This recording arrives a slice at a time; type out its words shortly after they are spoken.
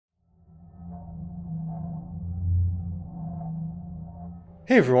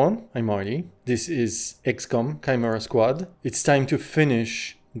Hey everyone, I'm Artie. This is XCOM Chimera Squad. It's time to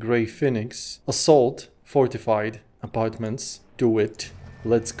finish Grey Phoenix. Assault fortified apartments. Do it.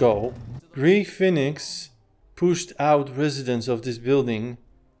 Let's go. Grey Phoenix pushed out residents of this building.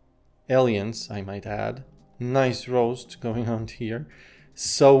 Aliens, I might add. Nice roast going on here.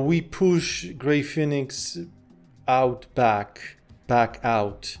 So we push Grey Phoenix out back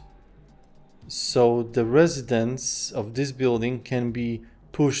out. So the residents of this building can be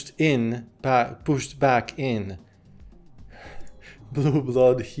pushed back in. Blue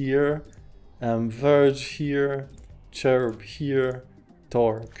blood here, Verge here, Cherub here,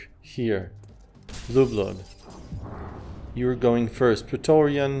 Tock here. Blue blood. You're going first.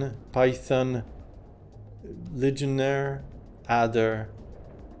 Praetorian, Python, Legionnaire, Adder,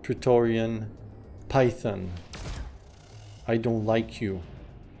 Praetorian, Python. I don't like you.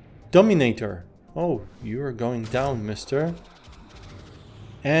 Dominator. Oh, you're going down, mister.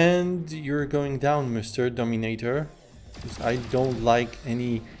 And you're going down, Mr. Dominator. I don't like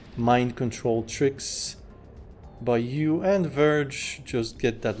any mind control tricks by you. And Verge, just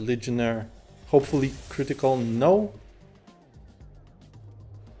get that Legionnaire. Hopefully critical, no.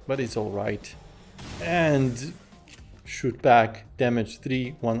 But it's alright. And shoot back, damage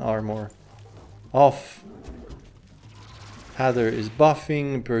 3, 1 armor. Off. Adder is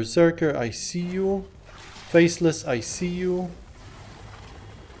buffing. Berserker, I see you. Faceless, I see you.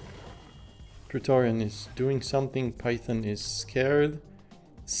 Praetorian is doing something, Python is scared.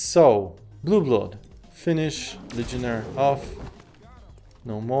 So, Blue Blood, finish, Legionnaire off,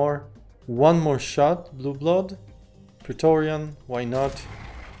 no more. One more shot, Blue Blood, Praetorian, why not?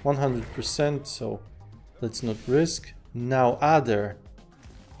 100%, so let's not risk. Now Adder,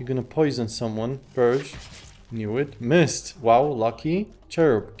 you're gonna poison someone, Verge, knew it, missed, wow, lucky.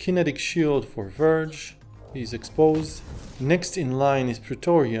 Cherub, kinetic shield for Verge, he's exposed. Next in line is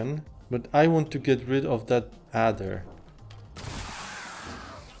Praetorian. But I want to get rid of that Adder.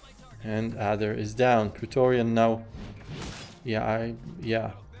 And Adder is down. Praetorian now.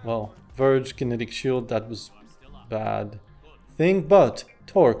 Well, Verge, kinetic shield, that was bad thing. But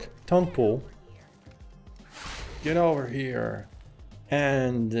Tock, tongue pull. Get over here.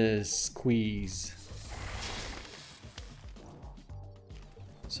 And squeeze.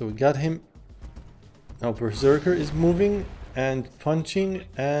 So we got him. Now Berserker is moving and punching,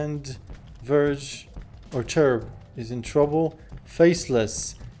 and Verge or Cherub is in trouble.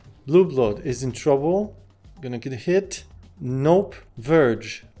 Faceless, Blue Blood is in trouble. Gonna get hit. Nope.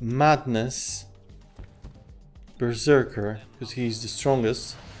 Verge, Madness, Berserker, because he's the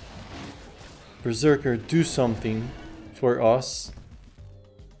strongest. Berserker, do something for us.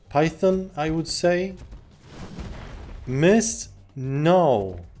 Python, I would say. Missed?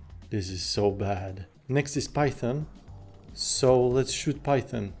 No. This is so bad. Next is Python. So let's shoot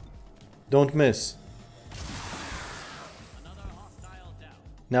Python. Don't miss.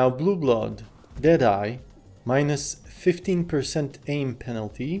 Now Blue Blood, Deadeye, minus 15% aim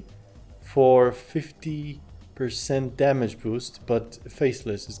penalty for 50% damage boost, but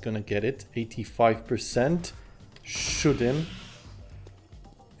Faceless is gonna get it, 85%. Shoot him.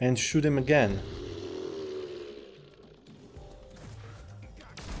 And shoot him again.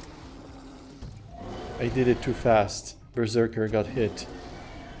 I did it too fast. Berserker got hit.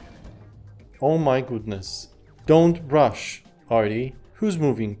 Oh my goodness. Don't rush, Artie. Who's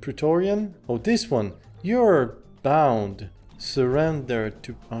moving? Praetorian? Oh, this one. You're bound. Surrender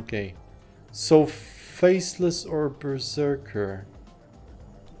to... Okay. So, Faceless or Berserker?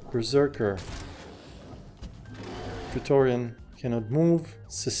 Berserker. Praetorian cannot move.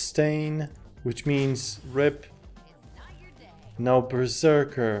 Sustain, which means rip. Now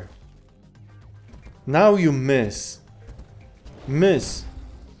Berserker. Now you miss. Miss.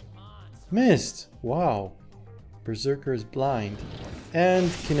 Missed. Wow. Berserker is blind.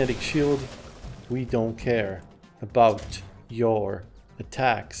 And kinetic shield. We don't care about your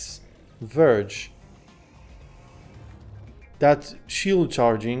attacks. Verge. That shield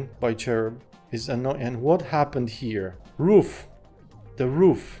charging by Cherub is annoying. And what happened here? Roof. The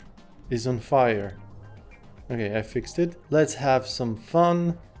roof is on fire. Okay, I fixed it. Let's have some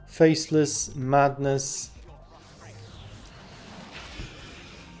fun. Faceless, Madness.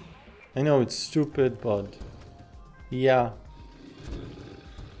 I know it's stupid, but yeah.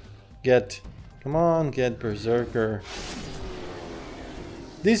 Come on, get Berserker.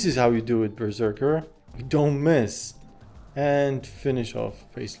 This is how you do it, Berserker. You don't miss. And finish off,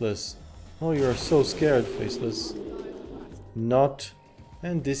 Faceless. Oh, you are so scared, Faceless. Not.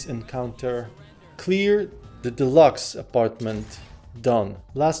 And this encounter. Clear the deluxe apartment. Done.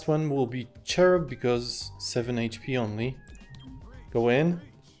 Last one will be Cherub because 7 HP only. Go in.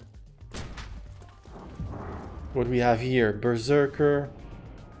 What we have here? Berserker,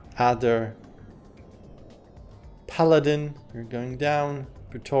 Adder, Paladin, you're going down,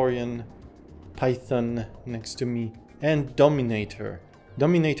 Praetorian, Python next to me, and Dominator.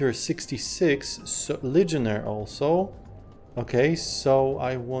 Dominator 66, so Legionnaire also. Okay, so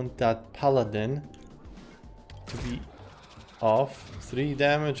I want that Paladin to be off. 3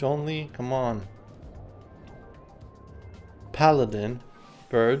 damage only, come on. Paladin,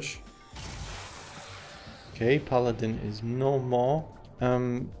 Purge. Okay, Paladin is normal.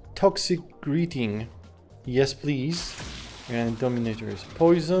 Toxic Greeting. Yes, please. And Dominator is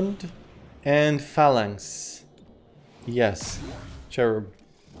poisoned. And Phalanx. Yes. Cherub.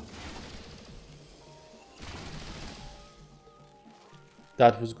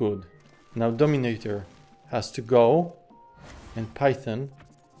 That was good. Now Dominator has to go. And Python.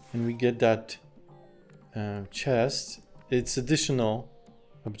 And we get that chest. It's additional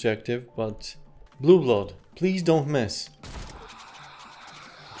objective, but Blue Blood. Please don't miss.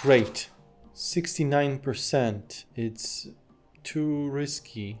 Great. 69%. It's too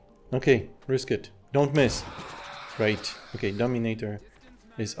risky. Okay, risk it. Don't miss. Great. Okay, Dominator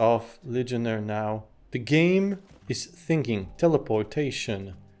is off. Legionnaire now. The game is thinking.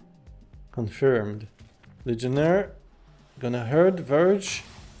 Teleportation. Confirmed. Legionnaire. Gonna hurt. Verge.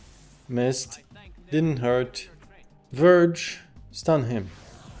 Missed. Didn't hurt. Verge. Stun him.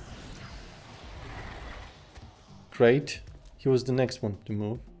 Great. He was the next one to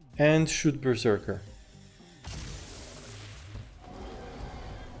move. And shoot Berserker.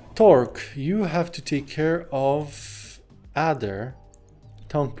 Tock, you have to take care of Adder.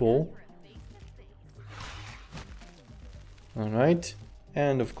 Town Pool. Alright.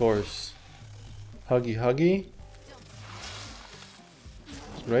 And of course, Huggy Huggy.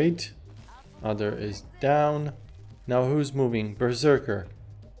 Great. Adder is down. Now who's moving? Berserker.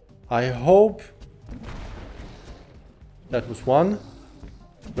 I hope... That was 1.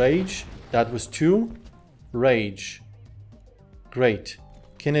 Rage. That was 2. Rage. Great.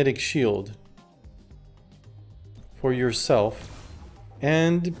 Kinetic Shield. For yourself.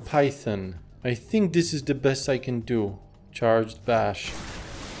 And Python. I think this is the best I can do. Charged Bash.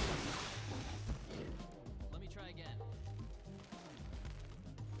 Let me try again.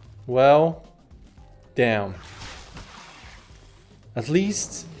 Well, damn. At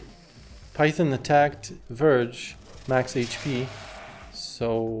least Python attacked Verge. Max HP.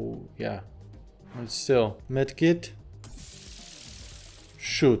 So, yeah. But still. Medkit.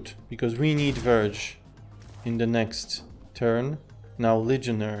 Shoot. Because we need Verge in the next turn. Now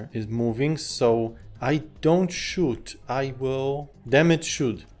Legionnaire is moving. So, I don't shoot. I will... Damage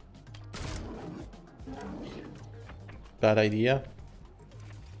shoot. Bad idea.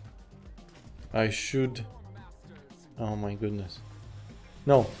 I should... Oh my goodness.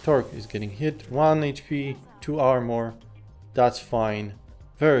 No, Tock is getting hit. 1 HP. 2 armor, that's fine.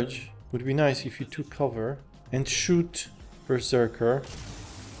 Verge, would be nice if you took cover and shoot Berserker.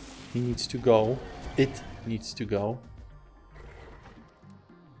 He needs to go. It needs to go.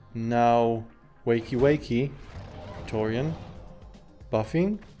 Now, Wakey Wakey, Praetorian,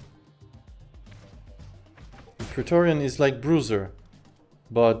 buffing. Praetorian is like Bruiser,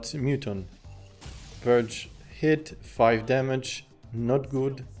 but Muton. Verge hit, 5 damage, not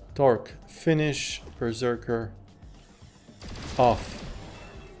good. Tock, finish, Berserker, off.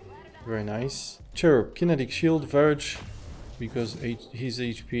 Very nice. Cherub, Kinetic Shield, Verge, because his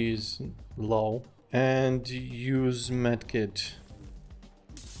HP is low. And use Medkit.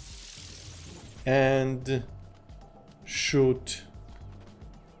 And shoot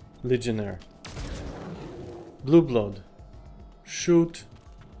Legionnaire. Blue Blood, shoot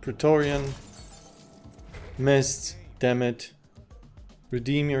Praetorian, missed, damn it.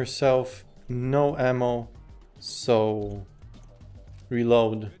 Redeem yourself, no ammo, so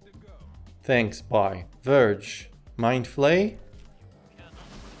reload. Thanks, bye. Verge, Mind Flay.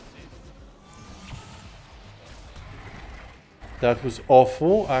 That was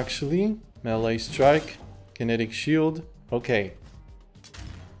awful, actually. Melee Strike, Kinetic Shield. Okay.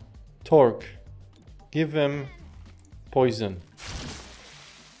 Tock, give him poison.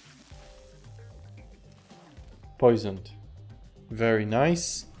 Poisoned. Very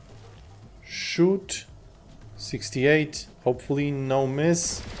nice. Shoot. 68. Hopefully no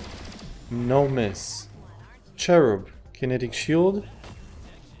miss. No miss. Cherub. Kinetic Shield.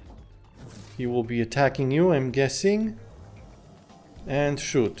 He will be attacking you, I'm guessing. And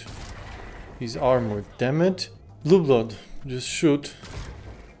shoot. He's armored. Damn it. Blue Blood. Just shoot.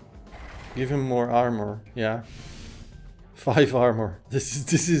 Give him more armor. Yeah. 5 armor.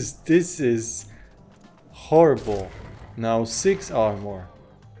 This is horrible. Now 6 armor.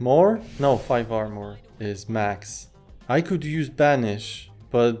 More? No, 5 armor is max. I could use banish,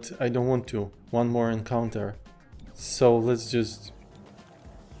 but I don't want to. One more encounter. So let's just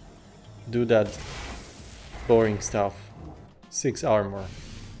do that boring stuff. 6 armor.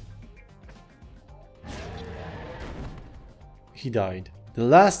 He died. The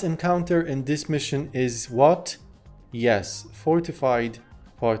last encounter in this mission is what? Yes, fortified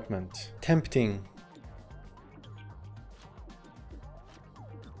apartment. Tempting.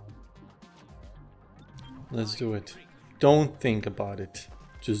 Let's do it. Don't think about it.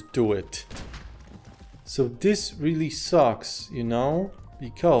 Just do it. So this really sucks, you know?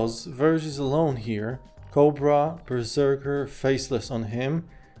 Because Verge is alone here. Cobra, Berserker, Faceless on him.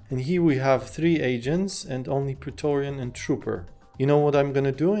 And here we have 3 agents and only Praetorian and Trooper. You know what I'm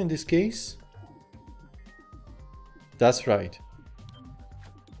gonna do in this case? That's right.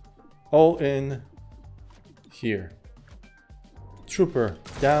 All in here. Trooper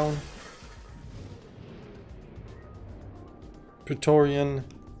down. Praetorian.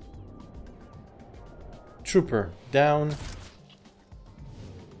 Trooper down.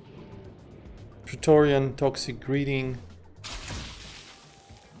 Praetorian toxic greeting.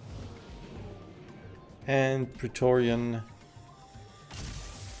 And Praetorian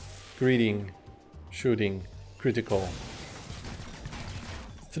greeting, shooting, critical.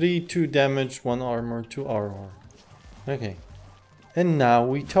 3, 2 damage, 1 armor, 2 armor. Okay. And now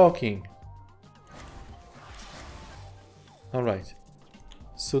we talking. Alright.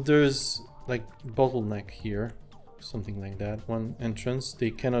 So there's like bottleneck here. Something like that. One entrance. They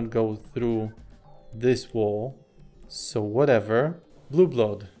cannot go through this wall. So whatever. Blue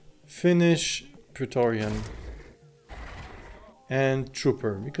blood. Finish Praetorian. And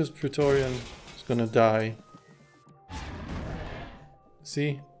Trooper. Because Praetorian is gonna die.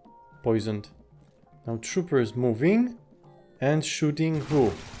 See? Poisoned. Now Trooper is moving. And shooting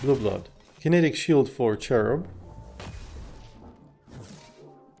who? Blue blood. Kinetic shield for Cherub.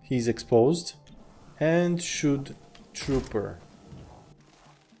 He's exposed. And shoot Trooper.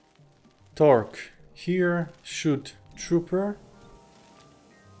 Tock. Here, shoot Trooper.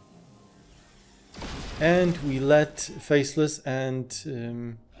 And we let Faceless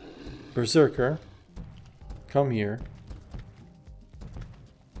and Berserker come here.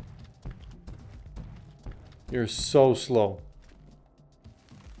 You're so slow.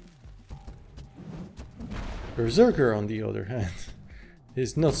 Berserker, on the other hand,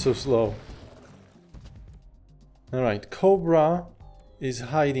 is not so slow. Alright, Cobra is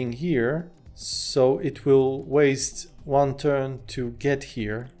hiding here, so it will waste 1 turn to get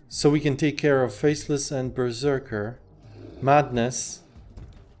here. So we can take care of Faceless and Berserker. Madness.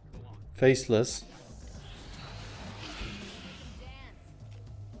 Faceless.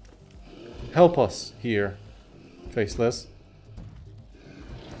 Help us here, Faceless.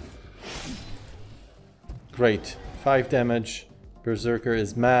 Great. 5 damage. Berserker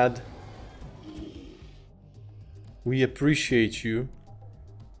is mad. We appreciate you.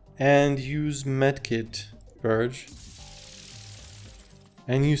 And use medkit, Verge.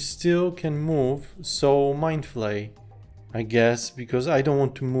 And you still can move, so Mind Flay, I guess, because I don't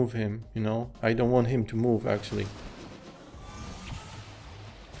want to move him, you know? I don't want him to move, actually.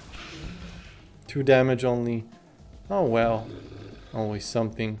 2 damage only. Oh well, always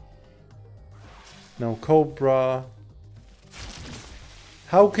something. Now Cobra.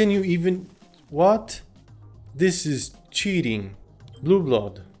 How can you even... What? This is cheating. Blue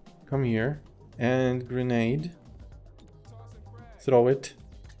blood. Come here. And grenade. Throw it.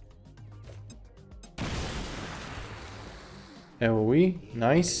 AoE.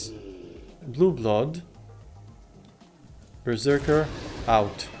 Nice. Blue blood. Berserker.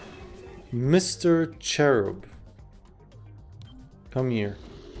 Out. Mr. Cherub. Come here.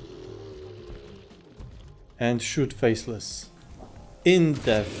 And shoot Faceless. In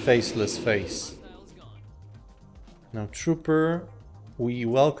the Faceless face. Now Trooper, we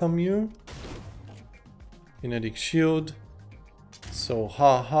welcome you. Kinetic shield. So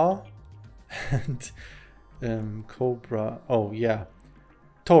haha. And Cobra. Oh yeah.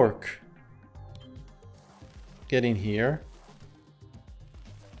 Tock. Get in here.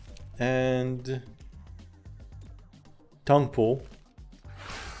 And tongue pull.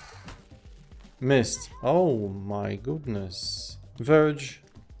 Missed. Oh my goodness. Verge.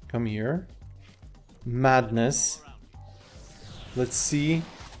 Come here. Madness. Let's see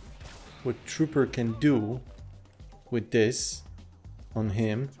what Trooper can do with this on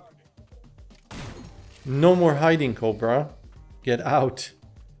him. No more hiding, Cobra. Get out.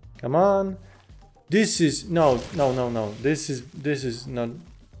 Come on. This is... No. This is not...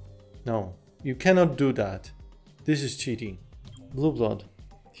 No. You cannot do that. This is cheating. Blue blood.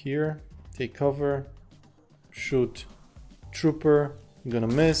 Here. Take cover. Shoot. Trooper. I'm gonna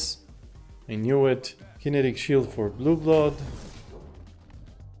miss. I knew it. Kinetic shield for blue blood.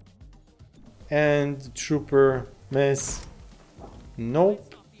 And trooper. Miss.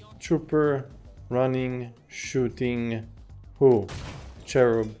 Nope. Trooper. Running. Shooting. Who?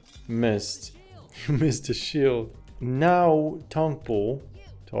 Cherub. Missed. You missed the shield. Now tongue pull.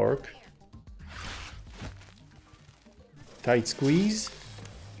 Torque. Tight squeeze.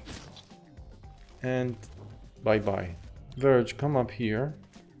 And bye-bye. Verge, come up here.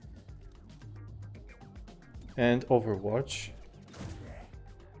 And Overwatch.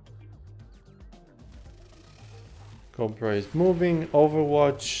 Cobra is moving.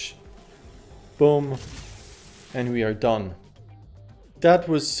 Overwatch. Boom. And we are done. That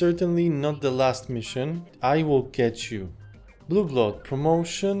was certainly not the last mission. I will get you. Blue blood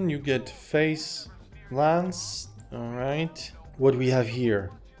promotion. You get face lance. Alright. What we have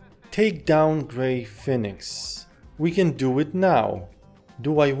here. Take down Grey Phoenix. We can do it now.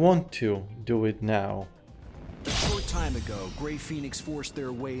 Do I want to do it now? A short time ago, Grey Phoenix forced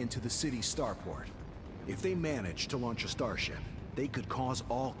their way into the city's starport. If they managed to launch a starship, they could cause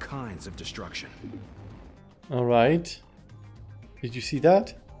all kinds of destruction. Alright. Did you see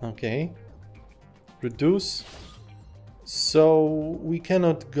that? Okay. Reduce. So we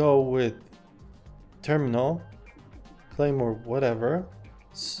cannot go with Terminal, Claymore, whatever.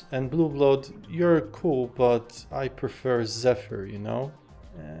 And Blue Blood, you're cool, but I prefer Zephyr, you know?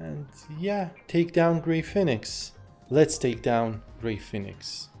 And yeah, take down Grey Phoenix. Let's take down Grey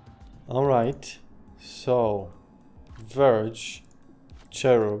Phoenix. Alright, so Verge,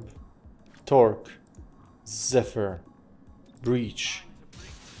 Cherub, Torque, Zephyr, Breach.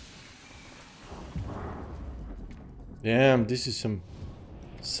 Damn, this is some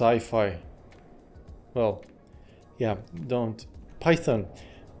sci-fi. Well, yeah, don't. Python,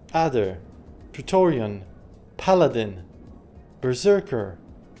 Adder, Praetorian, Paladin, Berserker,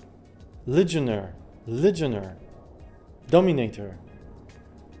 Legionnaire, Dominator.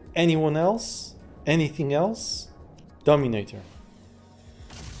 Anyone else? Anything else? Dominator.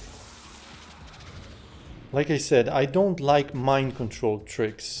 Like I said, I don't like mind control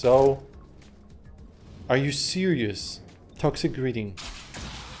tricks, so... Are you serious? Toxic Greeting.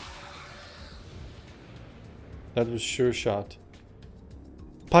 That was sure shot.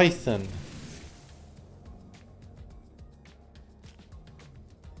 Python.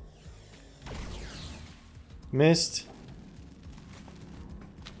 Missed.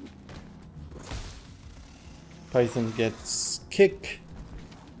 Python gets kick.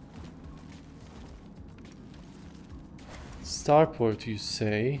 Starport, you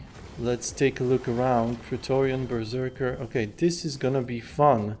say? Let's take a look around. Praetorian, Berserker. Okay, this is gonna be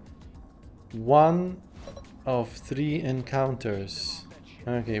fun. 1 of 3 encounters.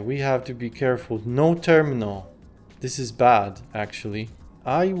 Okay, we have to be careful. No terminal. This is bad, actually.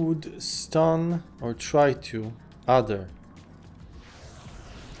 I would stun or try to. Other.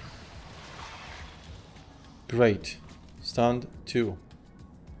 Great. Stunned 2.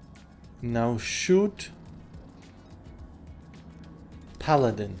 Now shoot.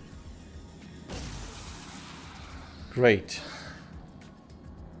 Paladin. Great.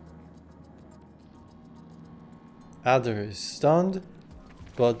 Adder is stunned,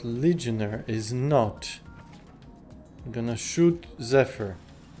 but Legionnaire is not. I'm gonna shoot Zephyr,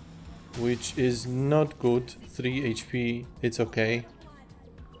 which is not good. 3 HP, it's okay.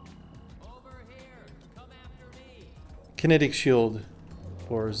 Kinetic shield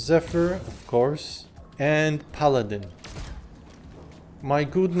for Zephyr, of course, and Paladin. My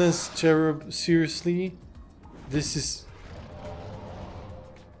goodness, Cherub, seriously? This is...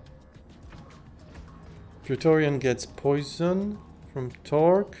 Praetorian gets poison from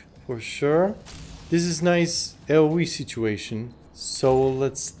Torque, for sure. This is nice AoE situation, so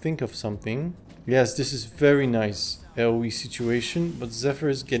let's think of something. Yes, this is very nice AoE situation, but Zephyr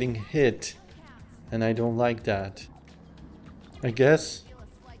is getting hit, and I don't like that. I guess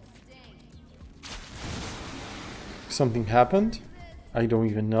something happened. I don't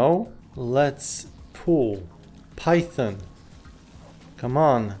even know. Let's pull. Python. Come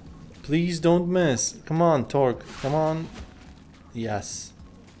on. Please don't miss. Come on, Torque. Come on. Yes.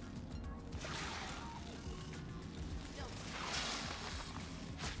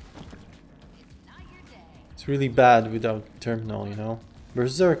 It's really bad without terminal, you know.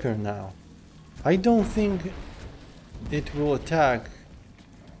 Berserker now. I don't think it will attack.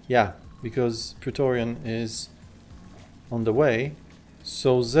 Yeah, because Praetorian is on the way.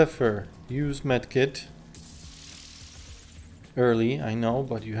 So Zephyr, use medkit. Early, I know,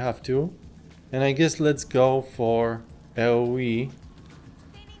 but you have to. And I guess let's go for AoE.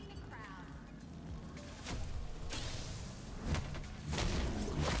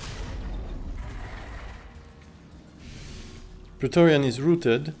 Praetorian is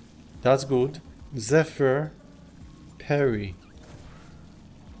rooted. That's good. Zephyr. Parry.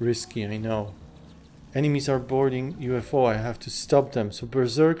 Risky, I know. Enemies are boarding UFO. I have to stop them. So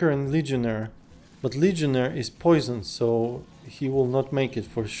Berserker and Legionnaire. But Legionnaire is poisoned, so he will not make it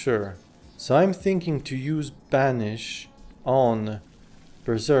for sure. So I'm thinking to use Banish on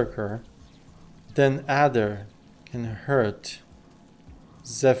Berserker. Then Adder can hurt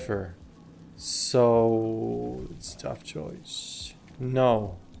Zephyr. So it's a tough choice.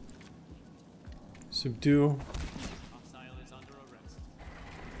 No. Subdue.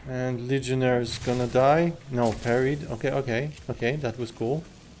 And Legionnaire is gonna die. No, parried. Okay, that was cool.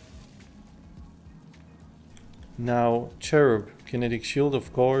 Now, Cherub. Kinetic Shield,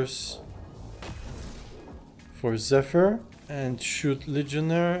 of course. For Zephyr. And shoot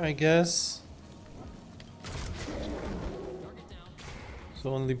Legionnaire, I guess. So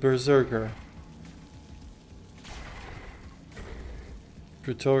only Berserker.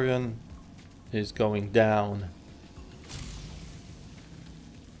 Praetorian is going down.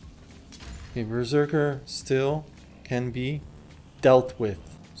 Okay, Berserker still can be dealt with.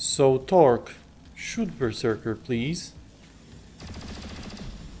 So Tock, shoot Berserker, please.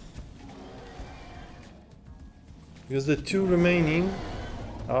 Because the two remaining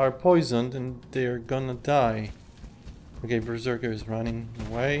are poisoned and they're gonna die. Okay, Berserker is running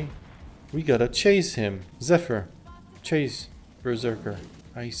away. We gotta chase him. Zephyr, chase Berserker.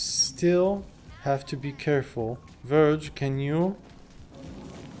 I still have to be careful. Verge, can you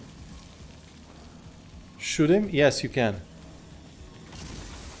shoot him? Yes, you can.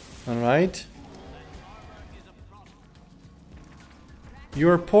 Alright.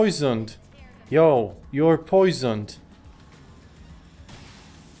 You're poisoned. Yo, you're poisoned.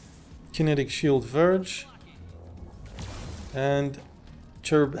 Kinetic Shield Verge. And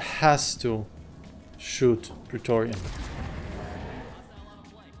Cherub has to shoot Praetorian.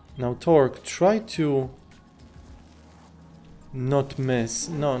 Now Tock, try to not miss.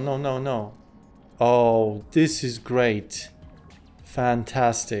 No. Oh, this is great.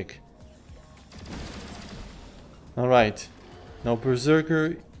 Fantastic. Alright. Now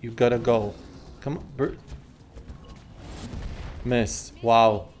Berserker, you gotta go. Come on. Missed.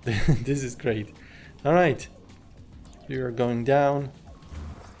 Wow. This is great. Alright. You're going down.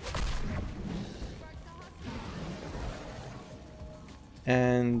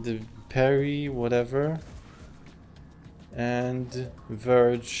 And parry, whatever. And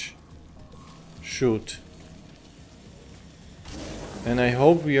Verge. Shoot. And I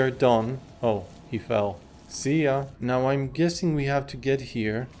hope we are done. Oh, he fell. See ya. Now I'm guessing we have to get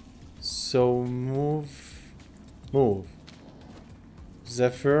here. So move. Move.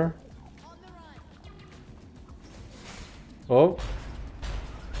 Zephyr. Oh.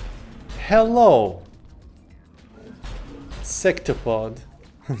 Hello. Sectopod.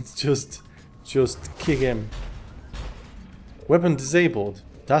 just kick him. Weapon disabled.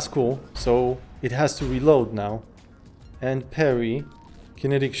 That's cool. So it has to reload now. And parry.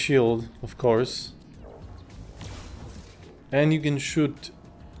 Kinetic shield, of course. And you can shoot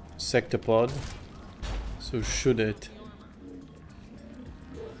Sectopod. So shoot it.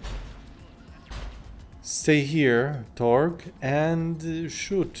 Stay here, Tock, and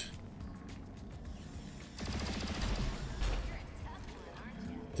shoot.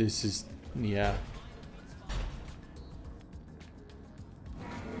 This is... yeah.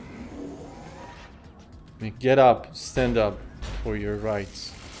 Get up, stand up for your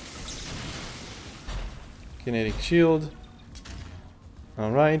rights. Kinetic shield.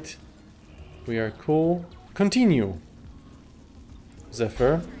 Alright. We are cool. Continue.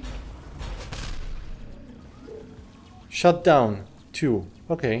 Zephyr. Shut down. 2.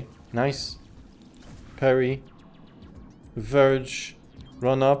 Okay, nice. Parry. Verge.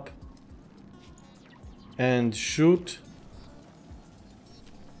 Run up. And shoot.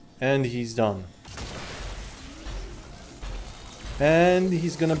 And he's done. And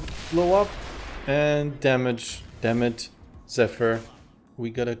he's gonna blow up. And damage. Damn it. Zephyr. We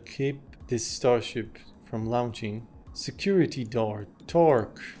gotta keep this starship from launching. Security door.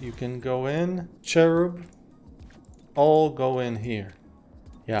 Tock. You can go in. Cherub. All go in here.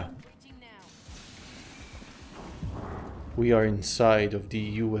 Yeah. We are inside of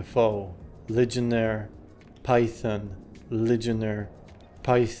the UFO. Legionnaire, Python, Legionnaire,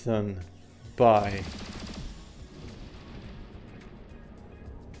 Python, bye.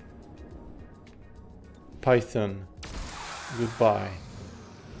 Python, goodbye.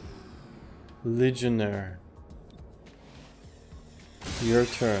 Legionnaire. Your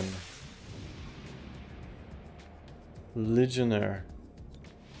turn. Legionnaire.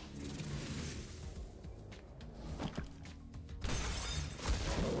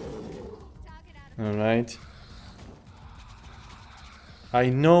 Alright. I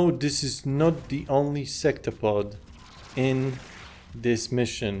know this is not the only Sectopod in this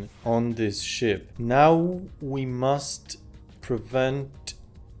mission on this ship. Now we must prevent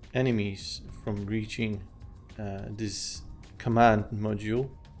enemies from reaching this command module.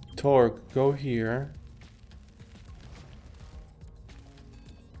 Tock, go here.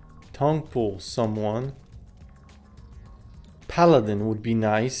 Tongue pull someone. Paladin would be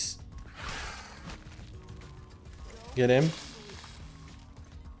nice. Get him.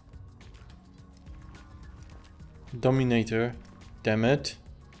 Dominator. Damn it.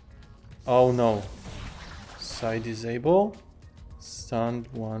 Oh no. Side disable. Stunned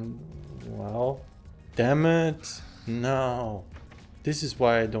one. Wow. Damn it. No. This is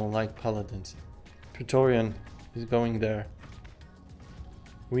why I don't like paladins. Praetorian is going there.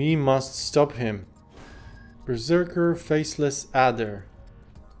 We must stop him. Berserker, Faceless Adder.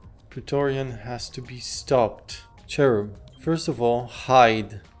 Praetorian has to be stopped. Cherub. First of all,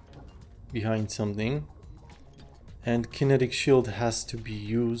 hide behind something. And kinetic shield has to be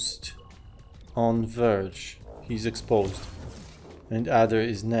used on Verge. He's exposed. And Adder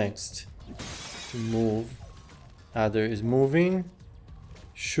is next to move. Adder is moving.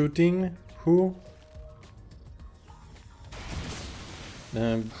 Shooting. Who?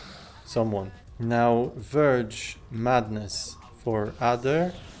 Someone. Now Verge Madness for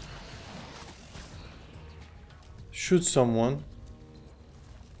Adder. Shoot someone.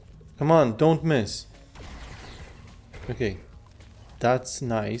 Come on, don't miss. Okay, that's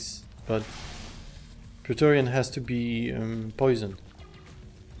nice, but Praetorian has to be poisoned.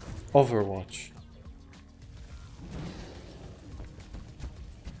 Overwatch.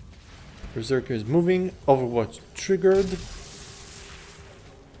 Berserker is moving. Overwatch triggered.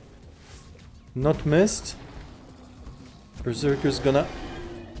 Not missed. Berserker's gonna...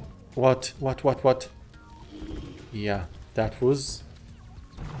 What? Yeah, that was...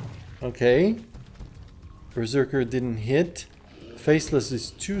 Okay. Berserker didn't hit. Faceless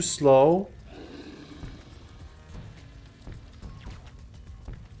is too slow.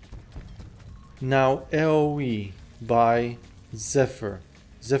 Now AoE by Zephyr.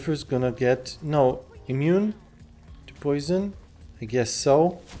 Zephyr's gonna get... No, immune to poison? I guess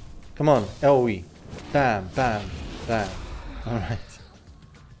so. Come on, AoE. Bam, bam, bam. Alright.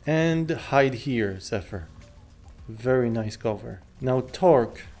 And hide here, Zephyr. Very nice cover. Now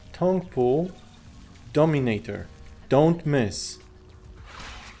Tock. Tongue pull. Dominator. Don't miss.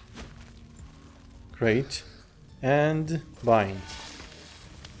 Great. And bind.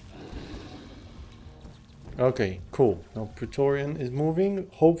 Okay, cool. Now Praetorian is moving.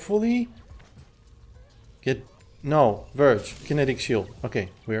 Hopefully. Get... No. Verge. Kinetic shield. Okay,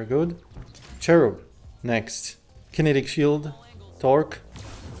 we are good. Cherub. Next. Kinetic shield. Tock.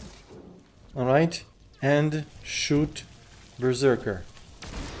 Alright. And shoot Berserker.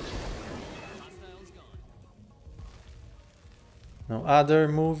 Now Adder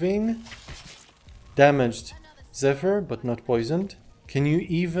moving. Damaged Zephyr, but not poisoned. Can you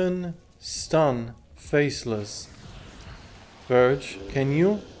even stun Faceless? Verge, can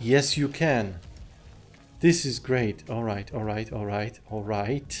you? Yes, you can. This is great. Alright.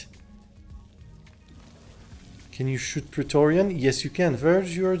 Can you shoot Praetorian? Yes, you can.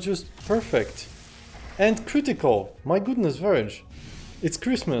 Verge, you are just perfect. And critical. My goodness, Verge. It's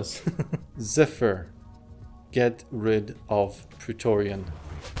Christmas. Zephyr. Get rid of Praetorian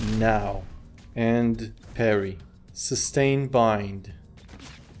now. And parry. Sustain bind.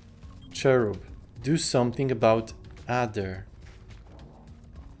 Cherub. Do something about Adder.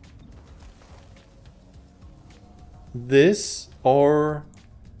 This or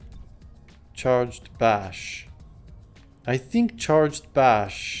charged bash. I think charged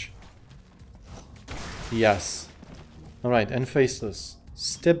bash. Yes. Alright, and Faceless.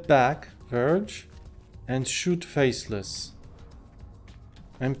 Step back, Verge. And shoot Faceless.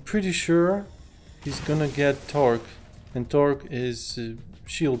 I'm pretty sure he's gonna get Tock, and Tock is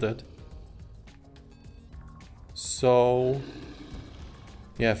shielded. So,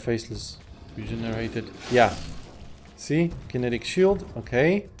 yeah, Faceless regenerated. Yeah, see, kinetic shield.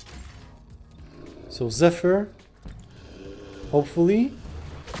 Okay. So Zephyr, hopefully.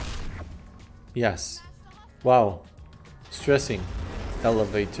 Yes. Wow. Stressing.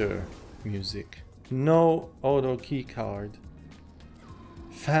 Elevator music. No auto key card.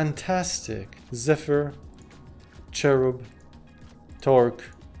 Fantastic. Zephyr, Cherub, Tock,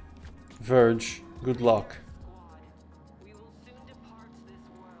 Verge, good luck.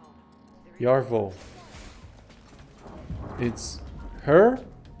 Yarvo. It's her?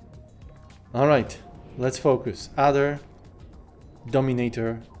 Alright, let's focus. Adder,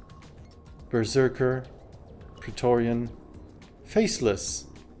 Dominator, Berserker, Praetorian, Faceless,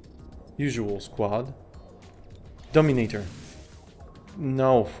 usual squad, Dominator.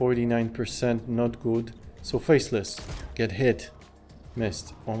 No, 49%, not good. So Faceless, get hit.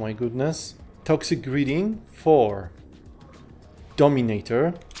 Missed. Oh my goodness. Toxic Greeting, 4.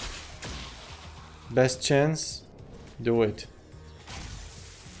 Dominator. Best chance, do it.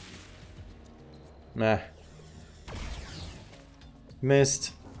 Meh.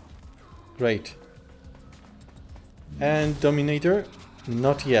 Missed. Great. And Dominator,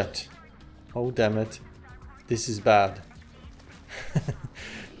 not yet. Oh damn it. This is bad.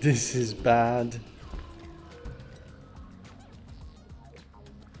 This is bad.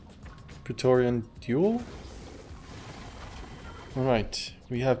 Praetorian duel? Alright,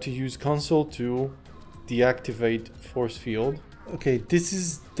 we have to use console to deactivate force field. Okay, this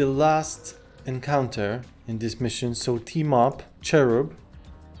is the last encounter in this mission, so team up. Cherub.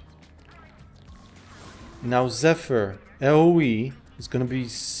 Now Zephyr. AoE is gonna be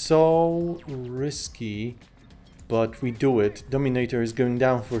so risky, but we do it. Dominator is going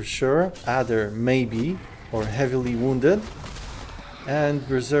down for sure. Adder maybe, or heavily wounded. And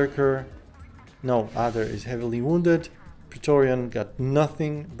Berserker, no, Adder is heavily wounded. Praetorian got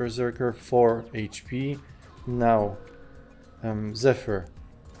nothing. Berserker 4 HP. Now Zephyr.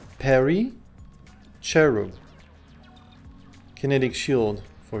 Parry. Cherub. Kinetic Shield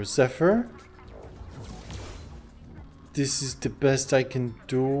for Zephyr. This is the best I can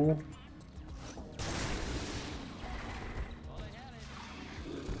do.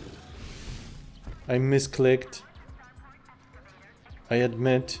 I misclicked. I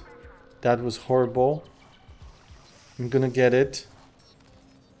admit that was horrible. I'm gonna get it.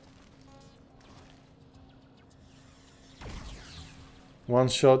 One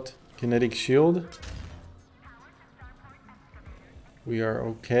shot, kinetic shield. We are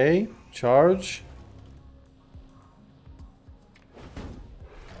okay. Charge.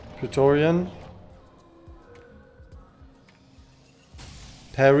 Praetorian.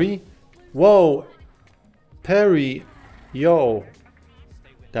 Parry. Whoa! Parry. Yo.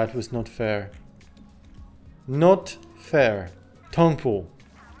 That was not fair. Not fair. Tongue pull.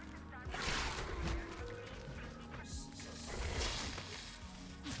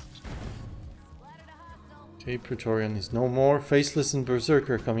 Okay, Praetorian is no more. Faceless and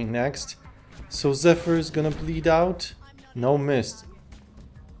Berserker coming next. So Zephyr is gonna bleed out. No missed.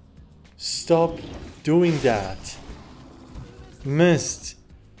 Stop doing that. Missed.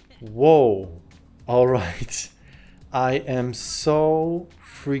 Whoa. Alright. I am so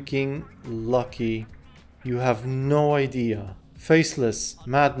freaking lucky. You have no idea. Faceless.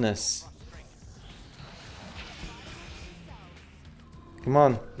 Madness. Come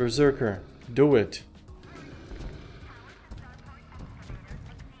on, Berserker. Do it.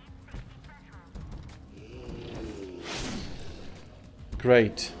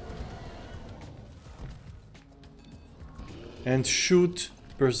 Great. And shoot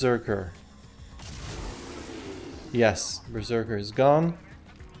Berserker. Yes, Berserker is gone.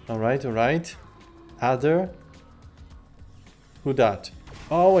 Alright, alright. Adder. Who that?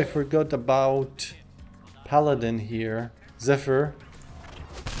 Oh, I forgot about Paladin here. Zephyr.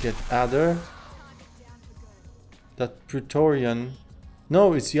 Get Adder. That Praetorian.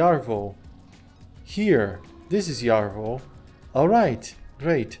 No, it's Yarvo. Here. This is Yarvo. Alright,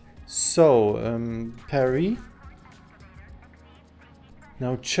 great. So, parry.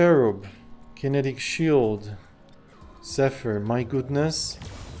 Now Cherub. Kinetic Shield. Zephyr, my goodness.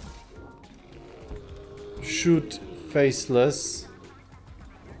 Shoot Faceless.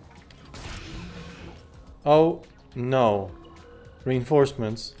 Oh, no.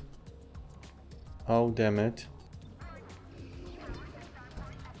 Reinforcements. Oh, damn it.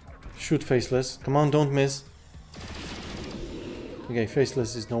 Shoot Faceless. Come on, don't miss. Okay,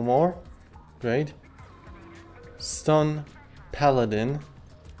 Faceless is no more. Great. Stun Paladin.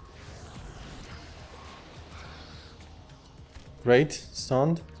 Great,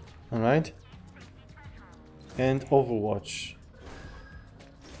 stunned. Alright. And Overwatch.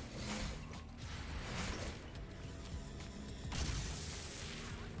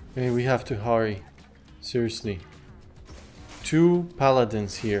 Okay, we have to hurry. Seriously. 2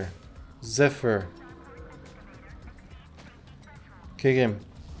 Paladins here. Zephyr. Kick him.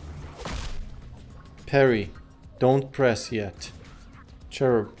 Parry. Don't press yet.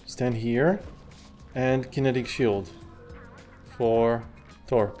 Cherub, stand here. And Kinetic Shield. For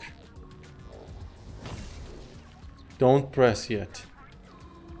Torque. Don't press yet.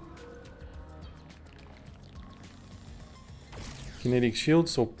 Kinetic shield,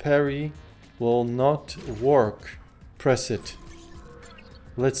 so parry will not work. Press it.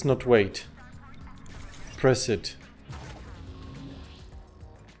 Let's not wait. Press it.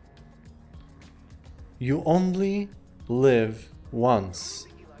 You only live once.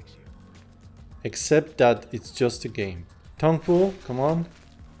 Except that it's just a game. Tongue pull, come on.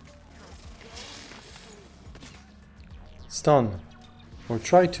 Stun. Or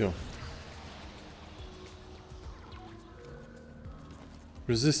try to.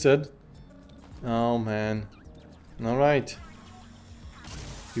 Resisted. Oh man. Alright.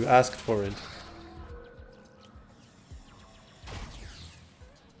 You asked for it.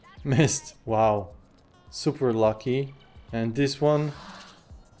 Missed. Wow. Super lucky. And this one.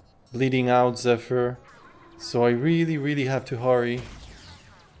 Bleeding out Zephyr. So I really have to hurry.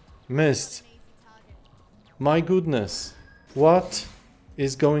 Missed. My goodness. What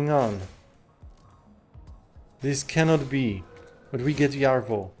is going on? This cannot be. But we get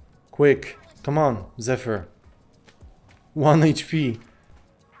Yarvo. Quick. Come on, Zephyr. 1 HP.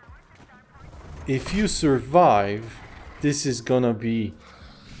 If you survive, this is gonna be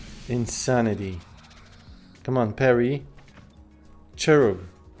insanity. Come on, parry. Cherub.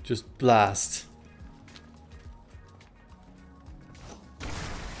 Just blast.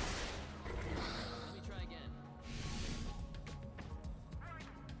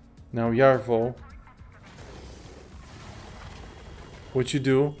 Now Yarvo. What you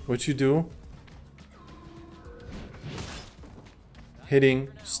do? What you do? Hitting.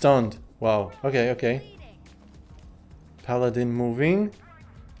 Stunned. Wow. Okay, okay. Paladin moving.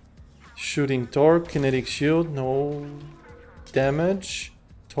 Shooting Torque. Kinetic shield. No damage.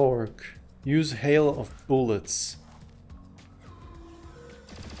 Torque. Use hail of bullets.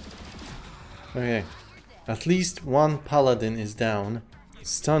 Okay. At least one paladin is down.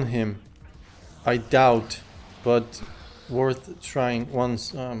 Stun him. I doubt, but worth trying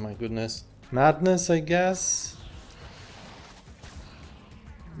once. Oh my goodness. Madness, I guess.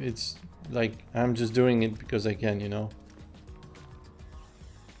 It's like I'm just doing it because I can, you know.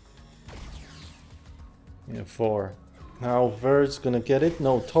 Yeah, 4. Now Verge's gonna get it.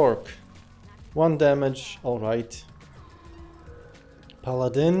 No, Torque. 1 damage. Alright.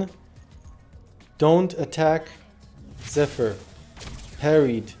 Paladin. Don't attack Zephyr.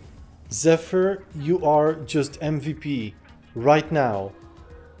 Parried. Zephyr, you are just MVP. Right now.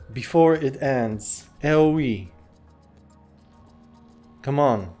 Before it ends. AoE. Come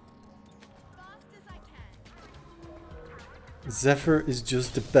on. Zephyr is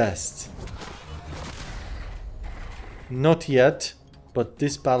just the best. Not yet, but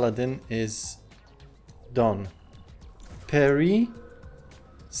this paladin is done. Parry.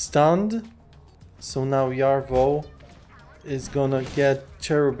 Stunned. So now Yarvo is gonna get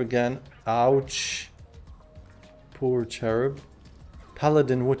Cherub again. Ouch. Poor Cherub.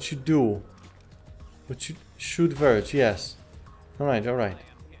 Paladin, what you do? What you shoot Verge, yes. Alright, alright.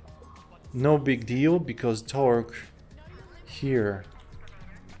 No big deal because Torque here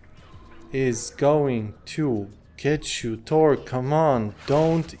is going to get you. Torque, come on.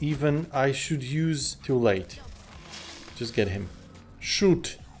 Don't even. I should use too late. Just get him.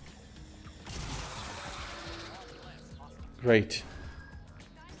 Shoot. Great.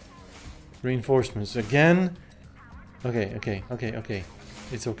 Reinforcements again. Okay, okay, okay, okay.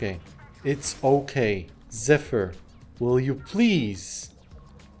 It's okay. It's okay. Zephyr, will you please?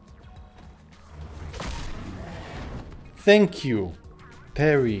 Thank you.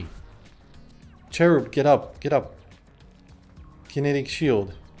 Parry. Cherub, get up, get up. Kinetic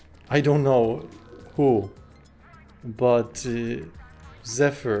shield. I don't know who, but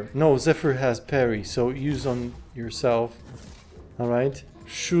Zephyr. No, Zephyr has parry, so use on yourself. Alright.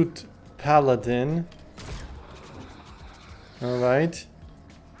 Shoot Paladin. Alright.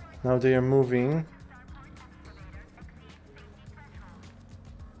 Now they are moving.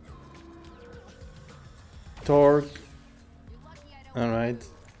 Torque. Alright.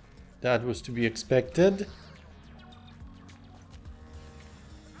 That was to be expected.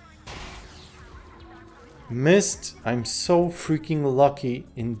 Missed. I'm so freaking lucky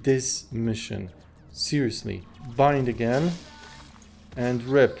in this mission. Seriously. Bind again. And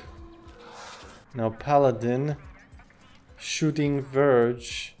rip. Now Paladin. Shooting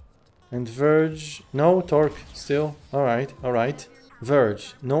Verge. And Verge. No, Torque still. Alright, alright.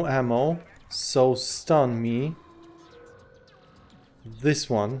 Verge. No ammo. So stun me. This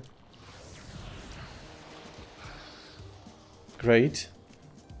one. Great.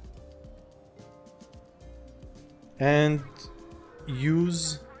 And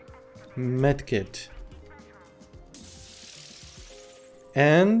use medkit.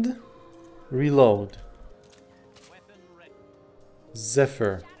 And reload.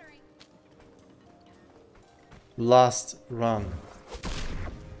 Zephyr. Last run.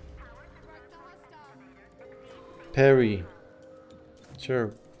 Parry.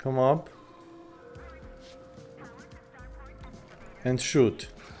 Sure, come up. And shoot.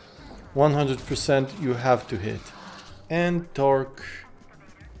 100% you have to hit. And Tock.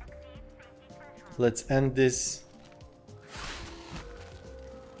 Let's end this.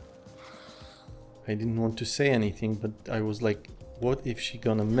 I didn't want to say anything, but I was like, what if she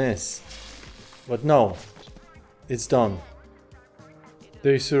gonna miss? But no, it's done.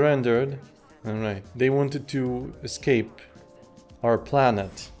 They surrendered. Alright, they wanted to escape our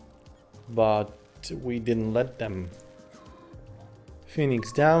planet, but we didn't let them.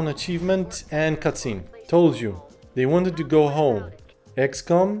 Phoenix down, achievement, and cutscene. Told you, they wanted to go home.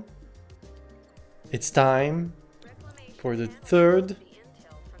 XCOM, it's time for the third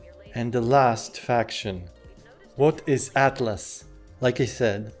and the last faction. What is Atlas? Like I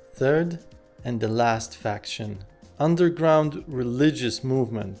said, third and the last faction. Underground religious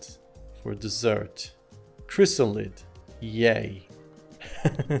movement for dessert. Chrysalid. Yay.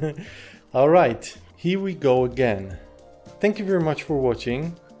 Alright, here we go again. Thank you very much for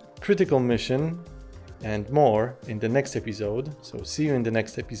watching. Critical mission and more in the next episode. So see you in the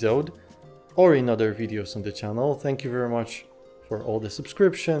next episode or in other videos on the channel. Thank you very much for all the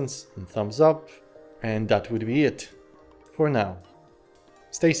subscriptions and thumbs up. And that would be it for now.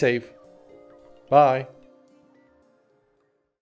 Stay safe. Bye.